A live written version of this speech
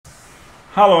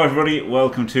Hello everybody,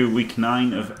 welcome to week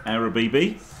 9 of Eire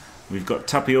BB. We've got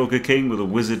TapiocaKing with a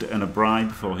wizard and a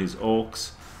bribe for his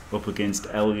orcs up against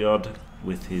Elyod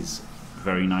with his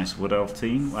very nice wood elf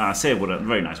team. Well, I say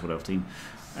very nice wood elf team.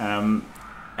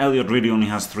 Elyod really only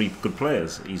has 3 good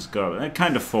players. He's got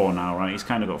kind of 4 now, right? He's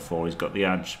kind of got 4. He's got the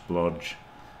Edge, Blodge,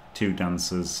 2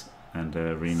 dancers, and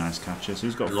a really nice catcher. So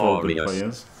he's got 4 good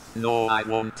players. No, I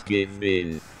won't give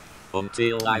in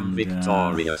until I'm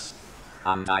victorious.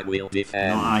 And I will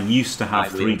defend. No, I used to have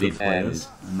 3 good players,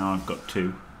 and now I've got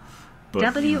 2. But,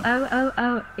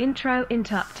 WOOO intro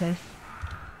interruptus.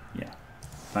 Yeah,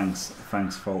 thanks,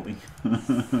 Faulty.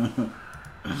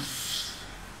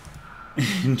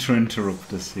 Intro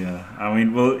interruptus, yeah. I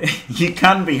mean, well, you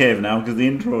can behave now because the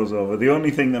intro's over. The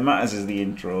only thing that matters is the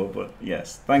intro, but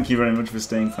yes. Thank you very much for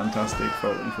staying fantastic,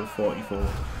 Faulty, for 44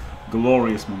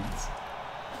 glorious minutes.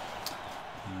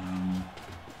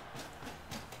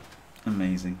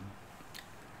 Amazing.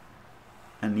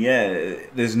 And yeah,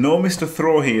 there's no Mr.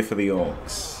 Throw here for the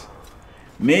Orcs.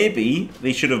 Maybe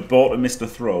they should have bought a Mr.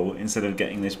 Throw instead of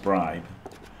getting this bribe.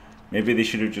 Maybe they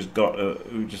should have just bought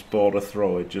a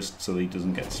thrower just so he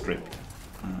doesn't get stripped.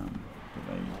 But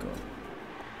there you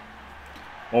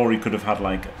go. Or he could have had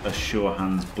like a sure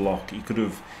hands block. He could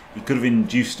have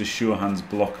induced a sure hands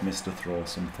block Mr. Throw or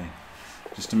something,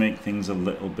 just to make things a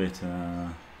little bit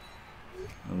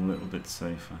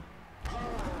safer.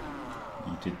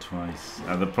 You did twice.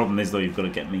 The problem is though, you've got to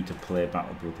get me to play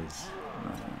Battle Brothers.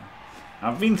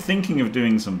 I've been thinking of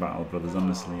doing some Battle Brothers.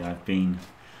 Honestly, I've been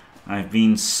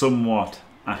somewhat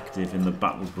active in the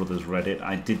Battle Brothers Reddit.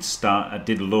 I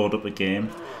did load up a game.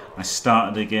 I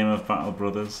started a game of Battle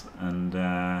Brothers, and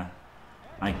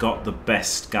I got the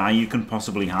best guy you can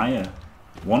possibly hire.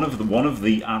 One of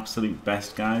the absolute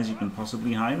best guys you can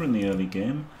possibly hire in the early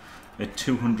game. A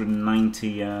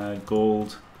 290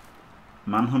 gold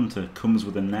Manhunter, comes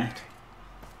with a net,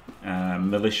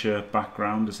 militia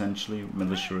background essentially.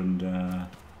 Militia and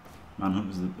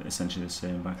Manhunt is essentially the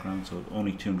same background, so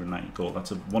only 290 gold. That's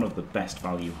one of the best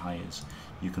value hires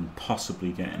you can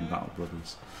possibly get in Battle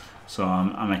Brothers. So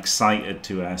I'm excited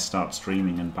to start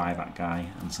streaming and buy that guy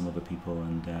and some other people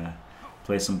and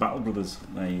play some Battle Brothers.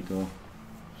 There you go.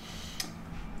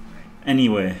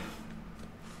 Anyway,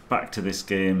 back to this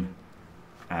game.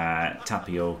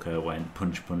 Tapioca went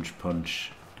punch, punch,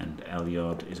 punch, and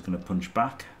Elyod is going to punch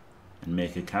back and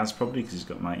make a Kaz probably because he's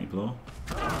got Mighty Blow.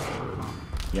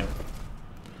 Yep.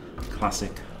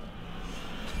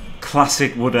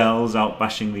 Classic Wood Elves out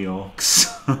bashing the Orcs.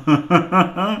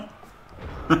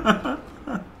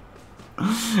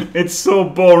 It's so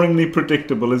boringly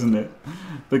predictable, isn't it?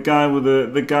 The guy with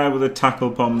a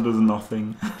tackle bomb does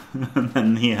nothing, and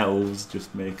then the elves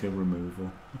just make a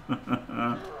removal.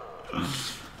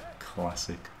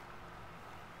 Classic.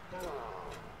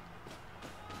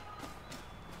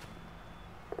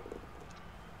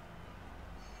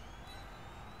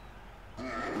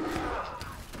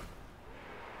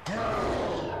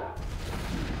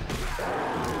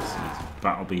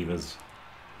 Battle Beavers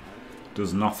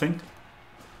does nothing.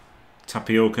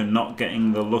 Tapioca not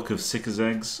getting the look of sick as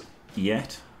eggs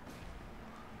yet,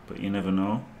 but you never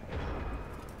know.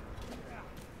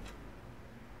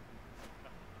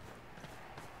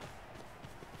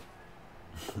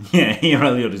 Yeah, here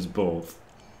Elyod is both.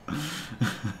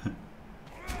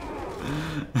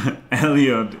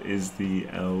 Elyod is the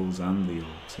elves and the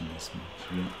orcs in this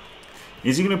match. Yeah.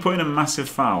 Is he going to put in a massive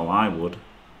foul? I would.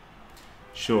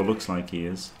 Sure, looks like he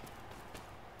is.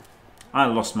 I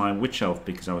lost my witch elf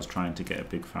because I was trying to get a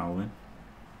big foul in.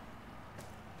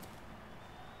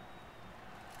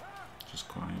 Just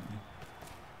quietly.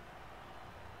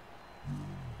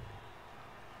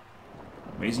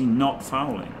 Wait, is he not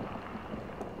fouling?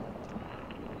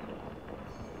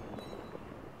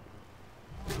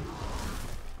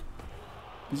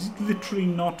 Is he literally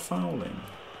not fouling?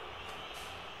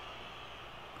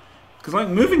 Because like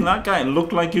moving that guy, it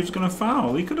looked like he was going to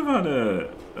foul. He could have had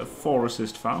a 4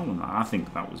 assist foul on that. I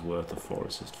think that was worth a 4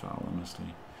 assist foul,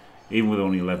 honestly. Even with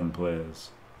only 11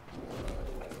 players.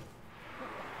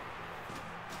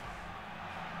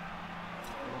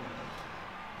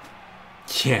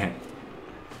 Yeah.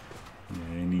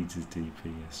 Yeah, he needs his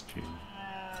DP, yes, true.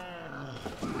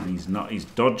 And he's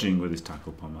dodging with his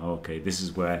tackle pommer. Okay, this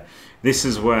is where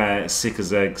Sick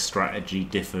as Egg strategy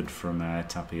differed from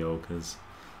Tapioca's.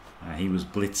 He was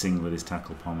blitzing with his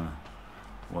tackle pommer,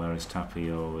 whereas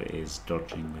Tapio is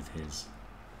dodging with his.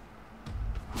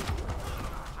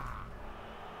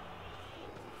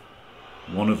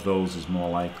 One of those is more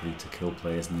likely to kill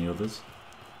players than the others,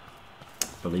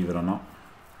 believe it or not.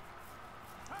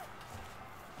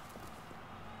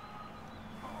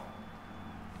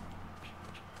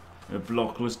 A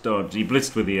blockless dodge. He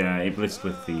blitzed with the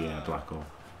black hole.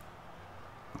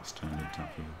 That's turned into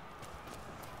Tapio.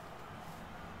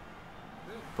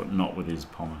 But not with his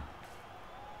pommer.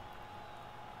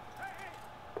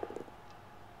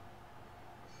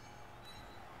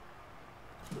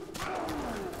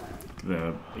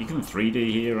 You can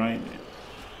 3D here, right?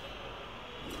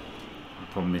 The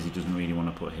problem is he doesn't really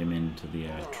want to put him into the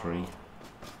tree.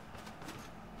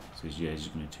 So he's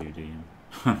just going to 2D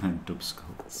him. Dub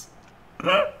skulls.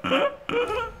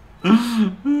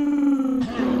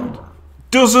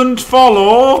 Doesn't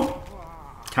follow!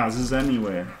 Kaz is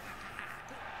anywhere.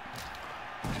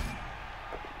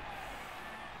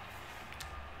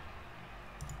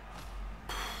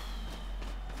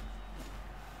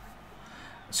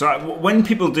 So when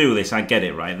people do this, I get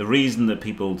it, right? The reason that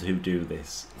people who do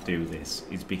this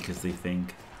is because they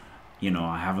think, you know,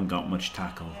 I haven't got much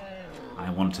tackle.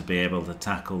 I want to be able to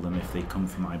tackle them if they come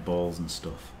for my balls and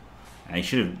stuff. And I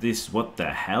should have this. What the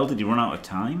hell? Did he run out of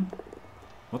time?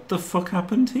 What the fuck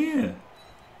happened here?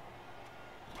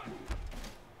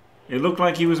 It looked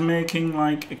like he was making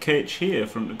like a cage here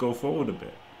for him to go forward a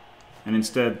bit. And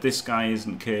instead this guy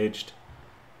isn't caged.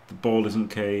 The ball isn't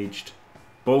caged.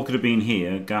 Ball could have been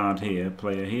here, guard here,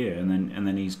 player here, and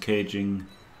then he's caging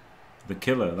the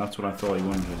killer. That's what I thought he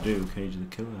wanted to do, cage the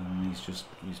killer. And he's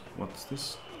what's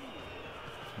this?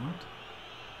 What?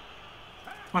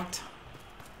 What?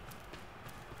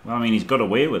 Well, I mean, he's got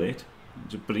away with it,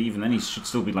 but even then, he should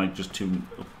still be like just 2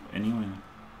 up anyway.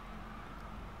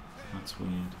 That's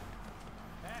weird.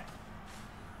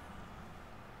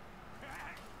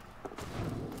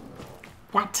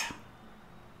 What?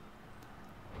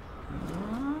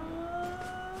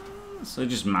 So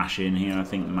just mash in here. I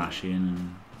think mash in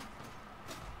and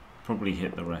probably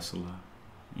hit the wrestler,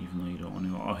 even though you don't want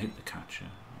to, or hit the catcher.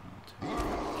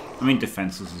 I mean,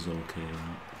 defenses is okay,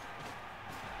 right?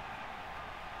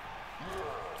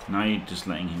 Now you're just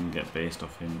letting him get based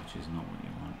off him, which is not what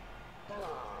you want.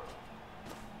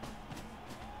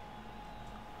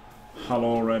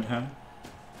 Hello, red hair.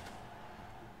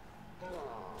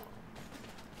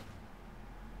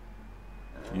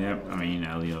 Yep, I mean,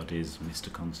 Elyod is Mr.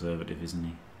 Conservative, isn't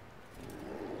he?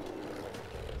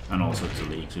 And also it's a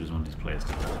league, so he doesn't want his players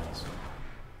to play. So,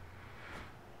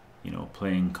 you know,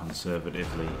 playing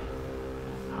conservatively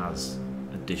has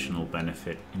additional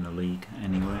benefit in the league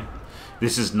anyway.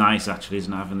 This is nice, actually,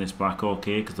 isn't it, having this Black Orc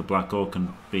here, because the Black Orc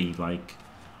can be like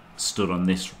stood on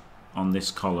this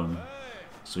column,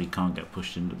 so he can't get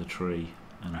pushed into the tree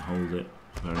and hold it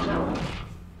very well.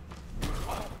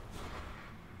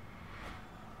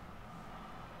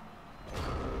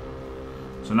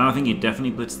 So now I think you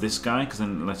definitely blitz this guy, because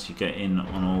then it lets you get in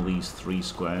on all these 3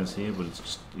 squares here, but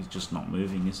he's just not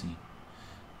moving, is he?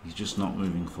 He's just not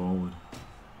moving forward.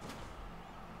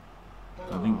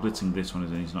 I think blitzing this one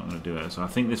he's not going to do it. So I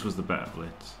think this was the better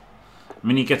blitz. I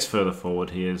mean, he gets further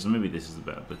forward here, so maybe this is the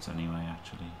better blitz anyway,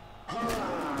 actually. He's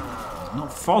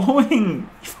not following!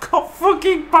 You've got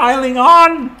fucking piling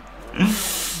on!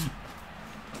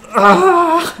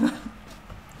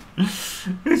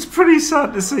 It's pretty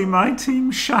sad to see my team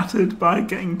shattered by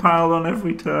getting piled on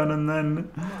every turn, and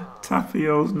then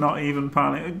Tapio's not even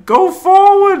piling. Go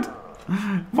forward!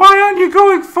 Why aren't you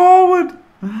going forward?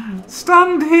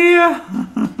 Stand here!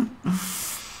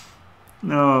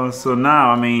 No, so now,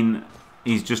 I mean,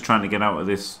 he's just trying to get out of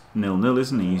this 0-0,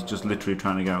 isn't he? He's just literally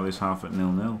trying to get out of this half at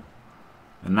 0-0.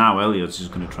 And now Elyod's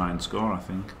just going to try and score, I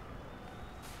think.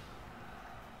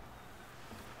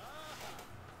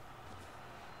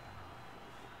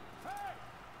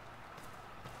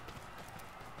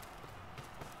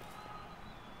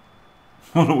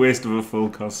 What a waste of a full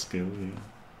cost skill, yeah.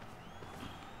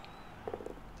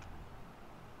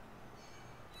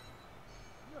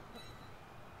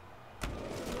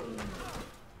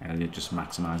 Elyod just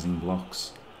maximising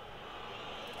blocks.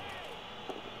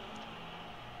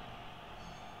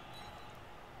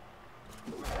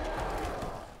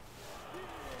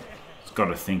 He's got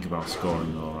to think about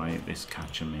scoring though, right? This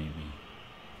catcher maybe.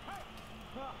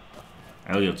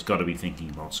 Elyod's got to be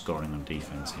thinking about scoring on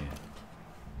defence here.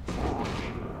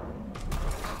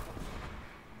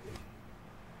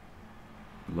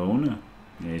 Loner?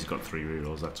 Yeah, he's got 3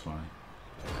 rerolls, that's why.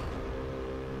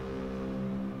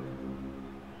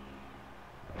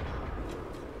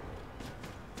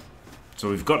 So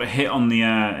we've got a hit on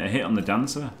the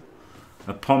dancer.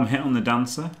 A pom hit on the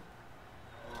dancer.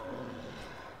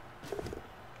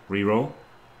 Reroll.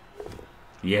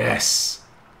 Yes!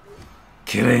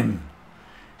 Kill him!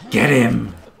 Get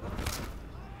him!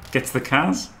 Gets the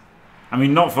Kaz. I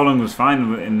mean, not following was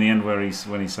fine in the end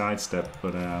when he sidestepped,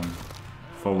 but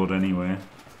followed anyway.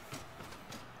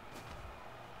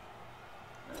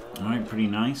 pretty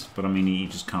nice, but I mean he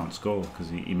just can't score because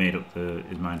he made up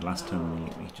his mind last turn.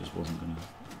 He just wasn't going to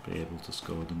be able to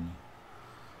score, didn't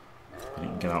he? But he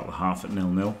can get out the half at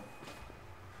 0-0.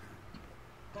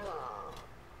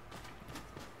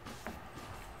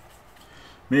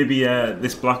 Maybe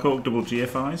this Black Orc double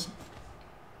GFIs.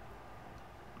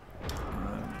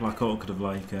 Black Orc could have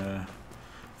like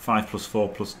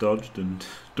 5+4+ dodged and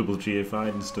double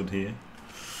GFI'd and stood here.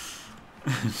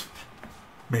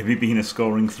 Maybe being a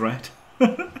scoring threat.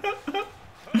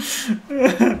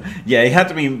 Yeah, he had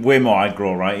to be way more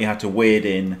aggro, right? He had to wade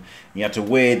in. He had to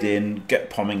wade in,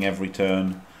 get pomming every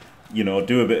turn. You know,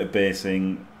 do a bit of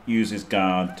basing, use his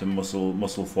guard to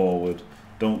muscle forward.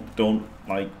 Don't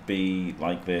like be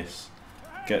like this.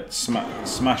 Get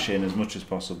smash in as much as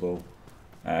possible.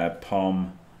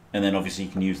 Pom, and then obviously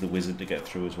you can use the wizard to get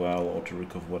through as well, or to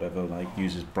recover whatever. Like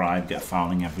use his bribe, get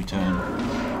fouling every turn.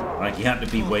 Like he had to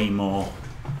be way more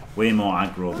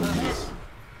aggro than this,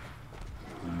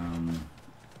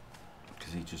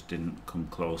 because he just didn't come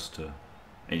close to.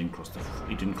 He didn't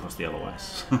cross the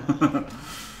LOS.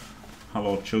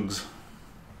 Hello, Chugs.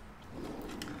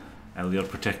 Elyod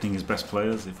protecting his best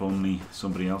players. If only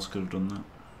somebody else could have done that.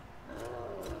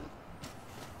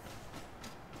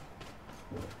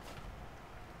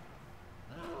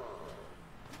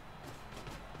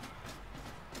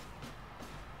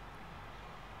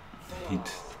 He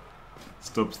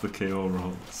stops the KO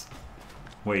rolls.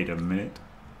 Wait a minute.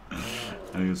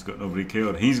 And he's got nobody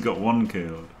KO'd. He's got one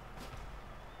KO'd.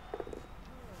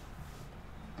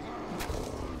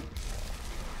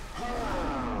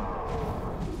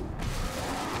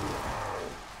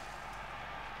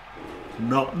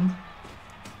 Nothing.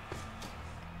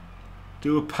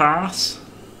 Do a pass.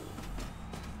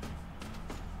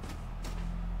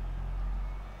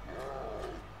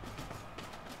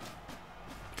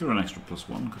 Could have an extra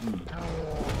 +1, couldn't you?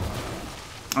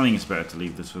 I think it's better to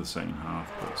leave this for the second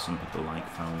half, but some people like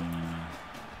fouling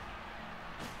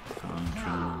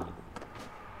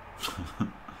true.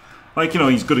 Like, you know,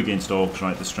 he's good against orcs,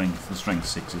 right? The strength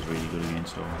 6 is really good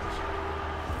against orcs.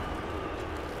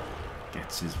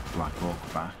 Gets his Black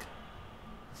Orc back.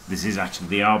 This is actually,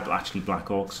 they are actually Black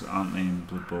Orcs, aren't they, in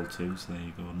Blood Bowl 2? So there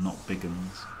you go, not big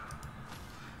uns.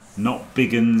 Not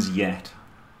big uns yet.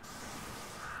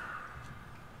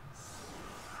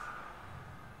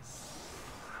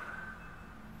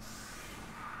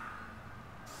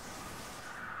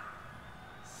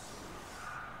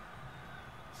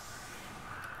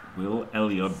 Will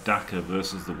Elyod Daka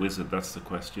versus the Wizard? That's the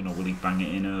question. Or will he bang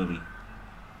it in early?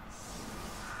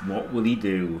 What will he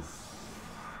do?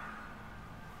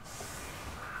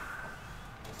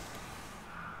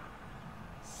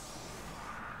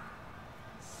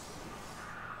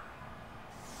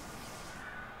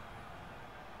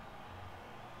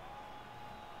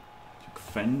 Took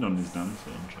fend on his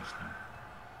dancer. Interesting.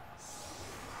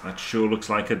 That sure looks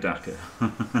like a Daka.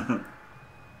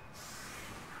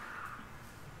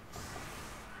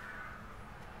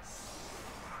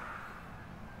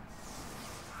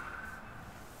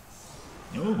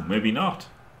 Oh, maybe not.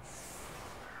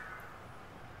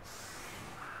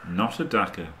 Not a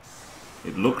Daka.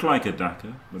 It looked like a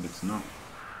Daka, but it's not.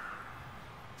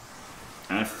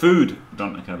 Food,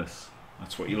 Don Nicholas.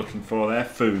 That's what you're looking for there,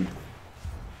 food.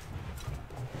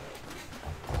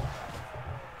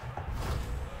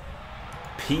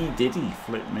 P. Diddy,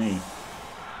 flip me.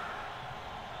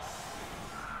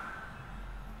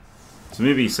 So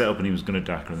maybe he set up and he was going to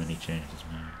Daka and then he changed his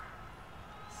mind.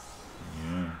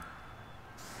 Yeah.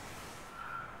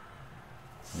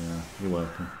 Yeah, you're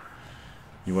welcome.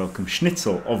 You're welcome.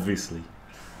 Schnitzel, obviously.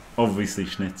 Obviously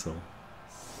Schnitzel.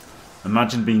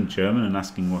 Imagine being German and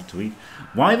asking what to eat.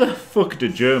 Why the fuck do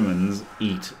Germans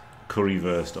eat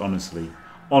currywurst, honestly?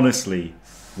 Honestly,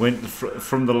 went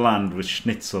from the land with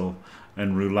Schnitzel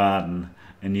and Rouladen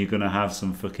and you're going to have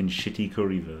some fucking shitty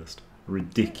currywurst.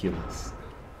 Ridiculous.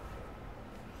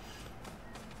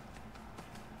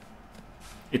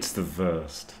 It's the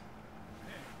worst.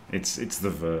 It's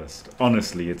the worst.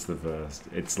 Honestly, it's the worst.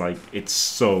 It's like, it's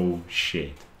so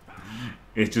shit.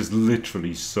 It's just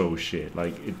literally so shit.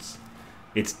 Like,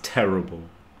 it's terrible.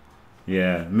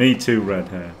 Yeah, me too, red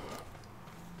hair.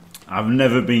 I've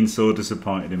never been so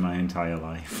disappointed in my entire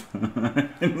life.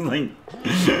 It's like,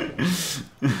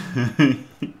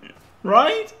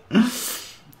 right?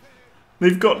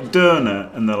 They've got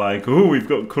Döner and they're like, oh, we've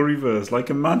got currywurst. Like,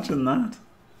 imagine that.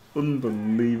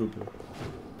 Unbelievable.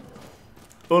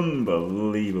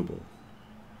 Unbelievable.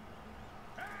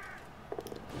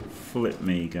 Flip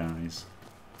me, guys.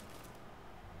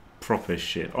 Proper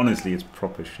shit. Honestly, it's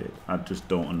proper shit. I just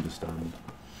don't understand.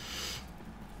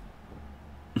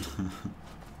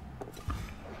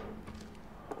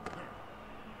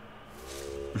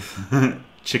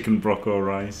 Chicken broccoli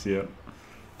rice, yeah.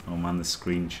 Oh man, the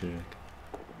screen shake.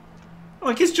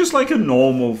 Like, it's just like a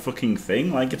normal fucking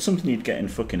thing. Like, it's something you'd get in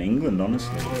fucking England,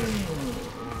 honestly.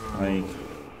 Like...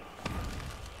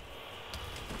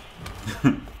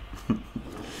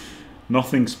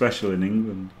 Nothing special in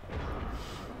England.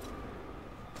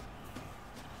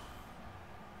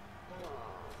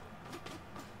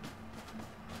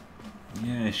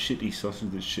 Yeah, shitty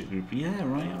sausage, shitty... Yeah,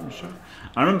 right, I'm sure.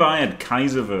 I remember I had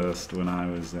Kaiserwurst when I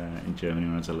was in Germany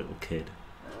when I was a little kid.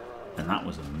 And that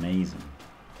was amazing.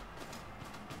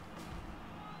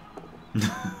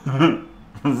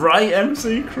 Right,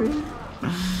 MC Crew?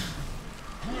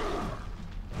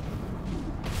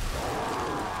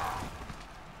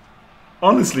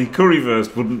 Honestly,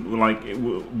 currywurst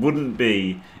wouldn't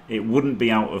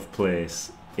be out of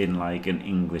place in like an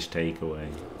English takeaway.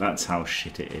 That's how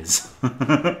shit it is.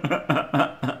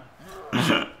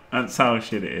 That's how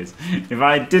shit it is. If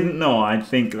I didn't know, I'd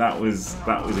think that was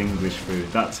English food.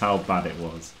 That's how bad it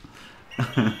was.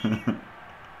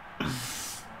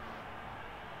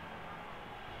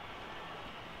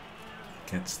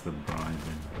 Gets the bribe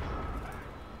in.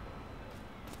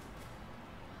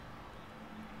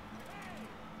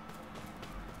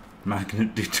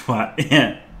 Magnet du twat,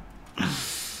 yeah.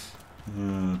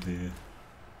 Oh dear.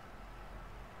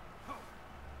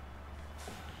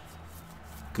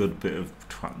 Good bit of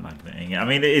twat magneting. I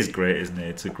mean, it is great, isn't it?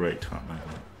 It's a great twat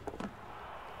magnet.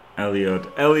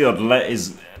 Elyod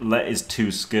let his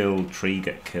 2-skill tree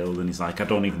get killed, and he's like, I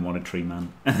don't even want a tree,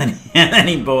 man. And then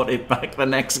he bought it back the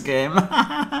next game.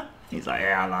 He's like,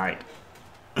 yeah, I lied.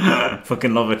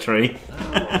 Fucking love a tree.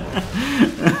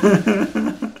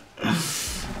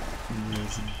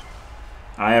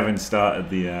 I haven't started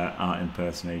the art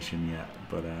impersonation yet,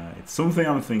 but it's something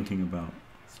I'm thinking about.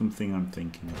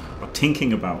 Or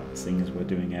thinking about, seeing as we're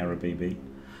doing Eire BB.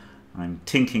 I'm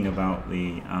thinking about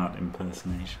the art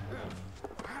impersonation.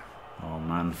 Oh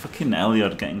man, fucking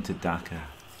Elyod getting to Dakar.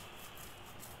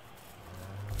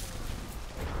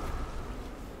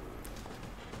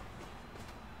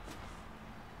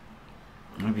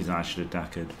 Maybe I should have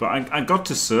Dakar. But I got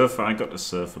to surf a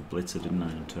blitzer, didn't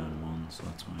I, in turn 1, so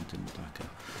that's why I didn't Dakar.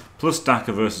 Plus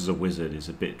Dakar versus a wizard is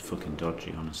a bit fucking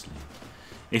dodgy, honestly.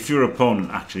 If your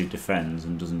opponent actually defends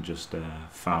and doesn't just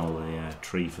foul a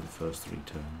tree for the first 3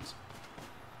 turns.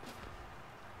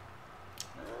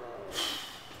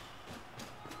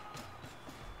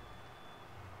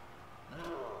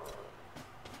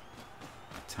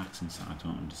 Attacks inside, I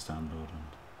don't understand, hold on.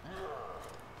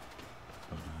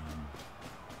 But,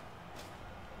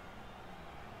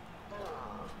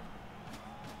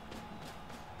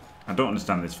 I don't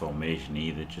understand this formation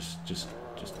either. Just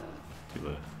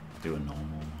do a normal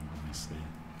one, honestly.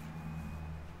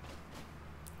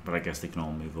 But I guess they can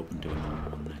all move up and do a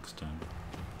normal one next turn.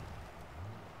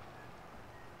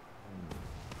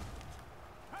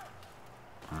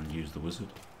 And use the wizard.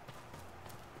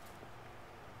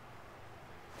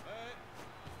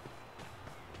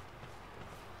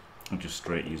 I'll just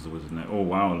straight use the wizard now. Oh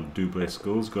wow, double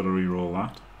skulls, gotta reroll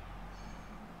that.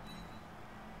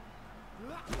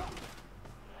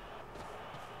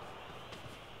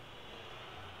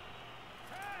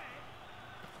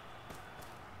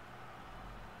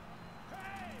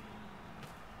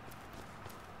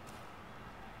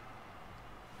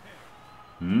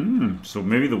 So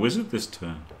maybe the wizard this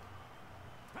turn.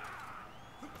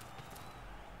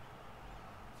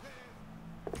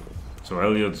 So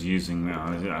Elyod's using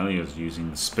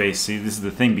the space. See, this is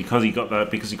the thing, because he got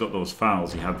those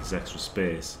fouls, he had this extra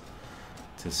space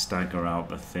to stagger out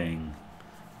the thing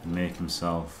and make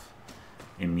himself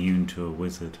immune to a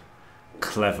wizard.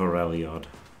 Clever Elyod.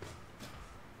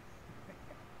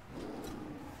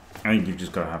 I think you've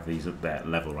just got to have these at that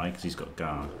level, right? Because he's got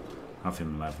guard. Have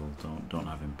him level. Don't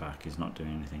have him back. He's not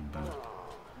doing anything bad.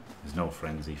 There's no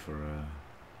frenzy for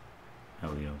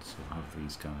Elyod, so have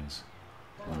these guys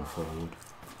one forward.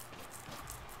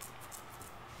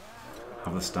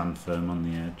 Have the stand firm on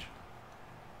the edge.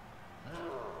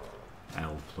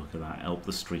 Help, look at that. Help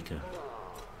the streaker.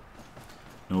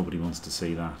 Nobody wants to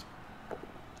see that.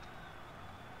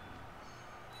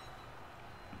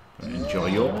 But enjoy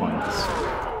your points.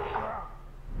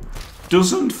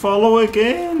 Doesn't follow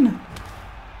again!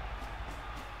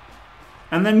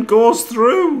 And then goes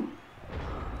through!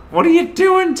 What are you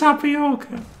doing,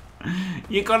 Tapioca?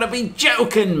 You gotta be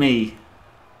joking me!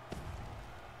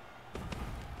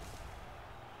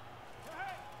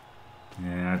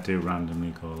 Yeah, I do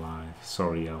randomly go live.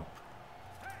 Sorry, Help.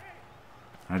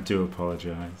 I do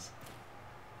apologise.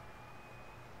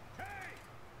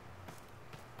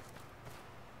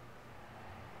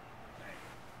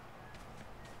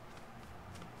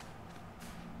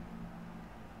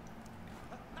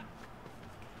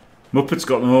 Muppet's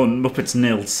got them all. Muppet's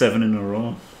nailed 7 in a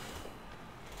row.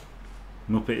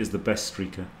 Muppet is the best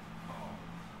streaker.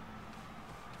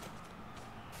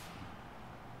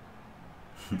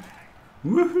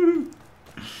 Woohoo!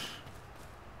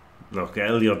 Look,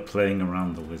 Elyod playing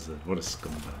around the wizard. What a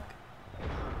scumbag.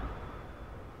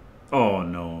 Oh,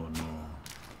 no, no.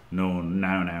 No,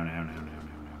 no.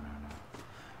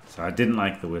 So I didn't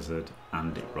like the wizard,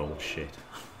 and it rolled shit.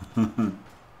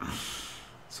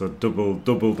 So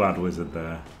double bad wizard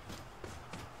there.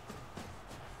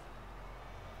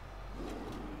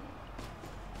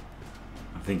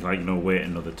 I think, like, no, wait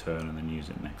another turn and then use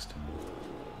it next turn.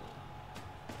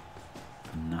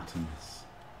 Anatomist.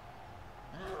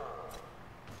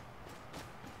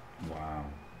 Wow.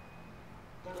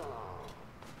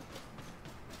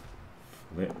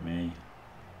 Flip me.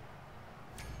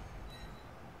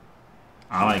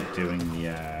 I like doing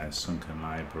the sunken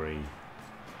library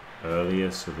earlier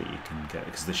so that you can get,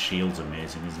 because the shield's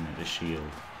amazing, isn't it?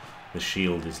 The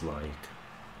shield is like,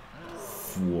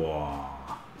 whoa.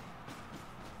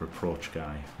 Reproach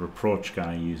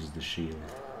guy uses the shield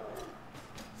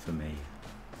for me.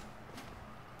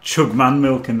 Chugman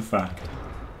milk, in fact.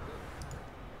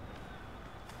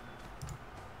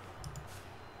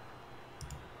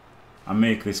 I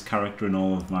make this character in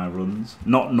all of my runs.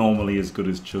 Not normally as good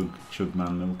as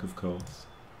Chugman milk, of course,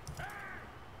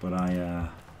 but I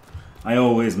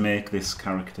always make this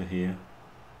character here,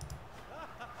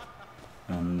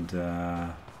 and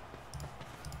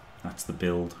that's the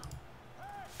build.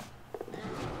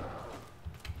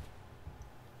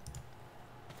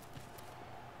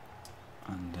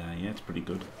 And yeah, it's pretty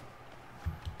good.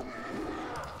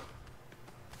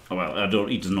 Oh well,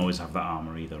 he doesn't always have that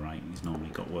armor either, right? He's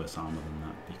normally got worse armor than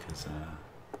that because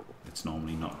it's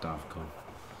normally not Davco.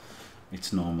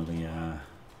 It's normally and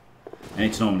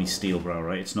it's normally Steelbrow,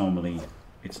 right? It's normally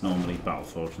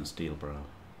Battleforge and Steelbrow.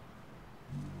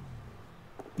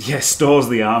 Yeah, stores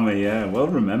the armor. Yeah, well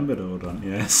remembered, Odon.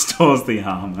 Yeah, stores the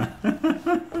armor.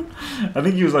 I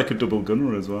think he was like a double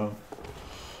gunner as well.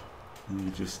 And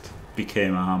he just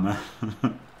became armor.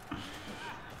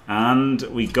 And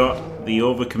we got the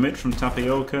overcommit from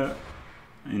Tapioca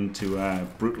into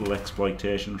brutal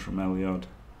exploitation from Elyod.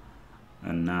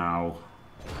 And now,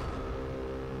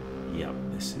 yep,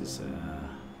 this is,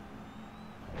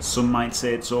 some might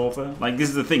say it's over. Like, this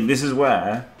is the thing, this is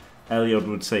where Elyod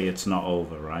would say it's not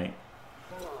over, right?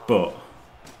 But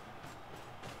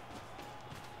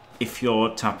if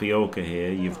you're Tapioca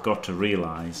here, you've got to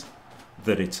realise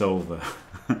that it's over.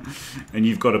 And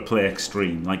you've got to play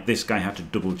extreme. Like, this guy had to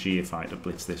double GFI to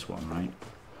blitz this one, right?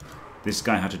 This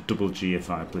guy had to double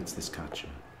GFI blitz this catcher.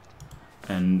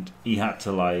 And he had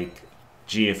to, like,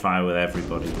 GFI with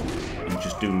everybody and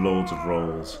just do loads of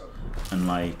rolls and,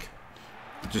 like,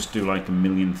 just do, like, a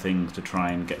million things to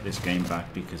try and get this game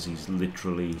back because he's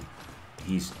literally,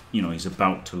 you know, he's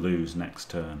about to lose next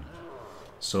turn.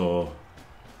 So,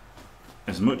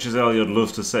 as much as Elyod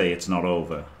loves to say it's not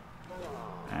over,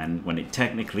 and when it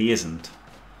technically isn't,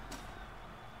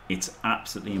 it's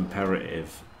absolutely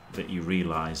imperative that you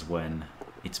realise when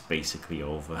it's basically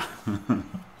over.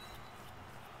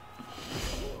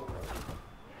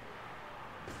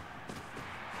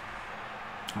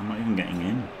 I'm not even getting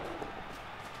in.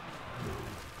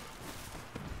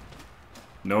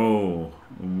 No.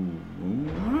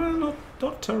 Ooh,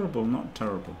 not terrible, not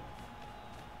terrible.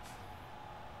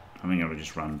 I think I would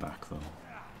just ran back though.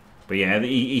 But yeah,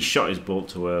 he shot his bolt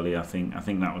too early, I think. I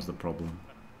think that was the problem.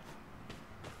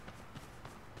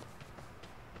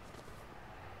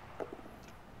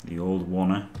 The old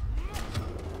Wanner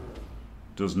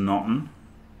does nothing.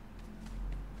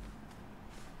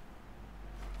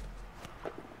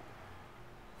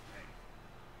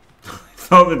 I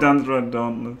thought the dance ran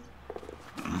dauntless.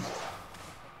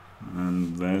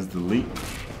 And there's the leap.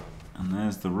 And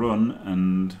there's the run,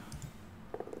 and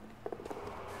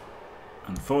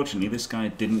unfortunately, this guy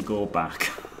didn't go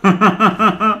back.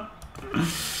 And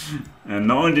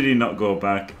not only did he not go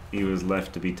back, he was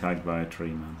left to be tagged by a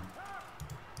tree man.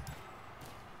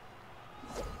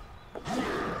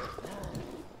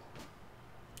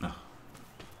 Oh.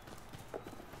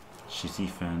 Shitty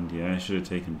fend. Yeah, I should have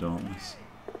taken Dauntless.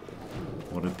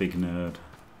 What a big nerd.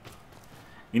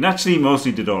 He actually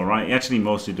mostly did alright. He actually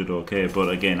mostly did okay, but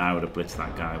again, I would have blitzed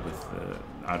that guy with...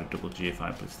 I'd have double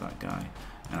GFI blitzed that guy.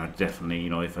 And I'd definitely, you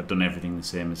know, if I'd done everything the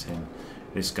same as him,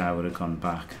 this guy would have gone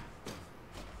back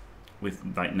with,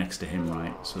 like, next to him,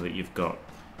 right? So that you've got,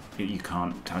 you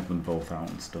can't tag them both out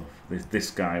and stuff. This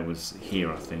guy was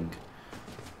here, I think.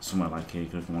 Somewhere like here. He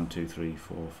could have gone 1, 2, 3,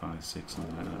 4, 5, 6,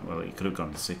 something like that. Well, he could have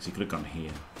gone 6. He could have gone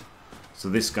here. So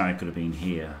this guy could have been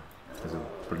here as a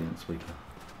brilliant sweeper.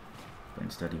 But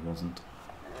instead he wasn't.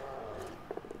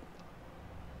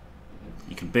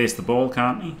 You can base the ball,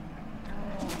 can't he?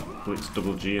 Blitz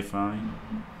double GFI.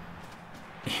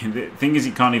 The thing is,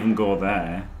 he can't even go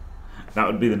there. That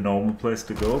would be the normal place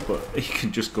to go, but he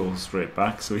can just go straight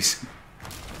back, so he's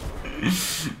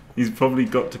he's probably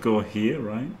got to go here,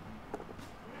 right?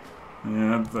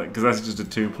 Yeah, because that's just a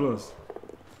 2+.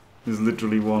 There's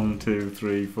literally 1, 2,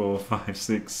 3, 4, 5,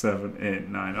 6, 7, 8,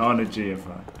 9 on a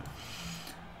GFI.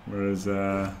 Whereas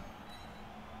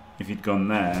if he'd gone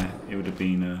there, it would have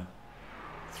been a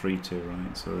 3-2,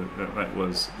 right? So that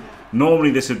was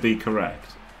normally this would be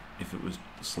correct if it was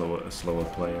a slower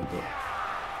player, but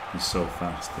he's so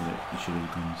fast that he should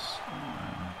have gone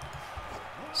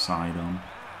side on.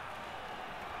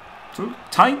 So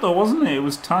tight though, wasn't it? It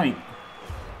was tight.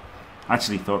 I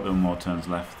actually thought there were more turns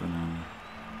left than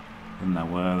there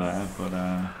were there, but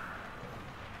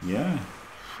yeah.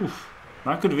 Whew.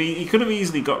 That could have he could have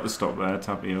easily got the stop there,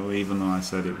 Tapio, even though I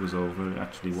said it was over. It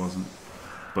actually wasn't.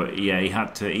 But yeah, he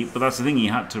had to. But that's the thing. He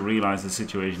had to realise the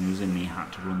situation he was in. He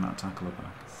had to run that tackler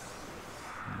back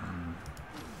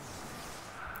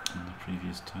in the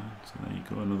previous turn. So there you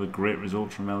go. Another great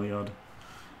result from Elyod,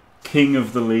 king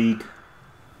of the league,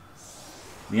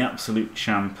 the absolute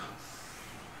champ.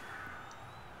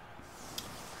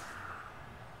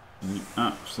 The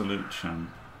absolute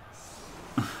champ.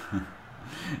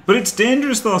 But it's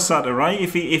dangerous though, Sata, right?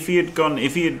 If he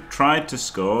had tried to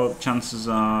score, chances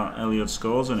are Elyod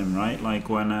scores on him, right? Like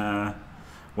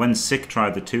when Sick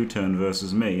tried the 2-turn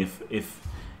versus me,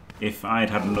 if I'd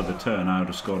had another turn, I would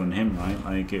have scored on him, right?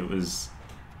 Like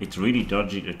it's really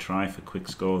dodgy to try for quick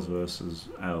scores versus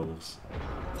elves,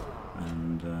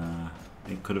 and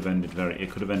it could have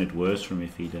ended worse for him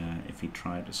if he'd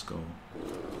tried to score.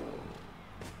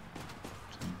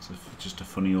 It's just a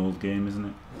funny old game, isn't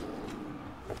it?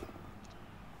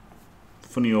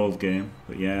 Funny old game,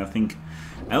 but yeah, I think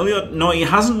Elyod. No, he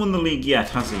hasn't won the league yet,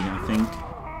 has he?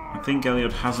 I think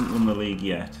Elyod hasn't won the league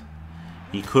yet.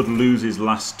 He could lose his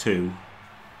last 2,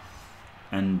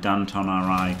 and Danton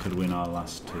or I could win our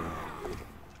last 2.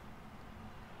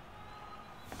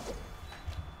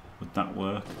 Would that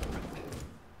work?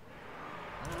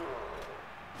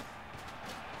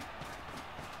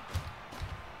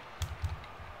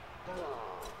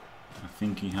 I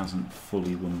think he hasn't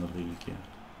fully won the league yet.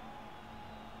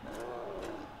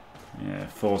 Yeah,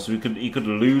 4. So he could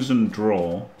lose and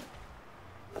draw,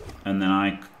 and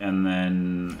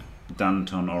then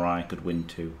Danton or I could win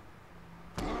 2.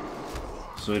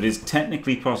 So it is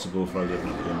technically possible for Elyod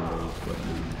not to win the league, but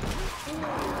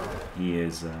he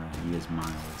is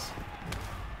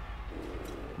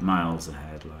miles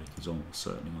ahead. Like he's almost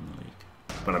certainly won the league.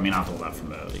 But I mean, I thought that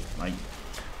from early. Like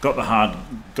got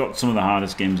some of the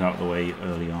hardest games out of the way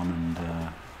early on,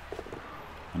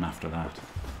 and after that.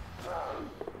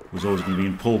 Was always going to be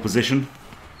in pole position.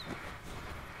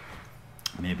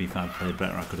 Maybe if I'd played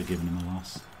better, I could have given him a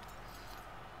loss.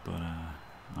 But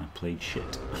I played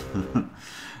shit.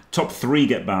 Top 3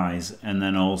 get buys, and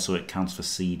then also it counts for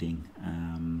seeding.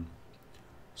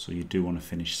 So you do want to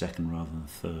finish 2nd rather than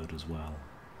 3rd as well.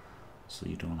 So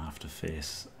you don't have to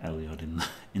face Elyod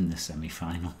in the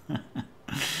semi-final.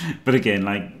 But again,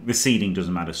 like the seeding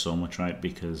doesn't matter so much, right?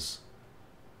 Because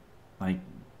like.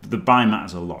 The buy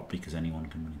matters a lot because anyone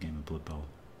can win a game of Blood Bowl.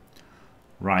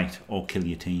 Right, or kill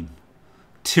your team.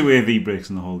 2 AV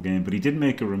breaks in the whole game, but he did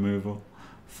make a removal.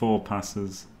 4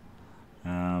 passes.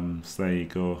 So there you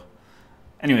go.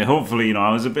 Anyway, hopefully, you know,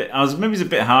 I was maybe a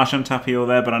bit harsh on Tapio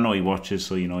there, but I know he watches,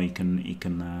 so you know he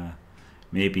can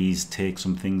maybe he's take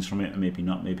some things from it, and maybe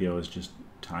not. Maybe I was just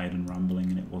tired and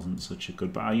rambling, and it wasn't such a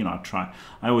good. But you know, I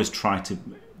always try to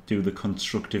do the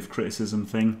constructive criticism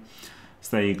thing.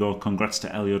 So there you go. Congrats to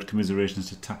Elyod. Commiserations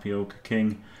to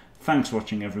TapiocaKing. Thanks for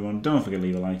watching, everyone. Don't forget to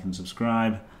leave a like and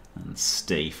subscribe. And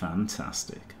stay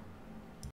fantastic.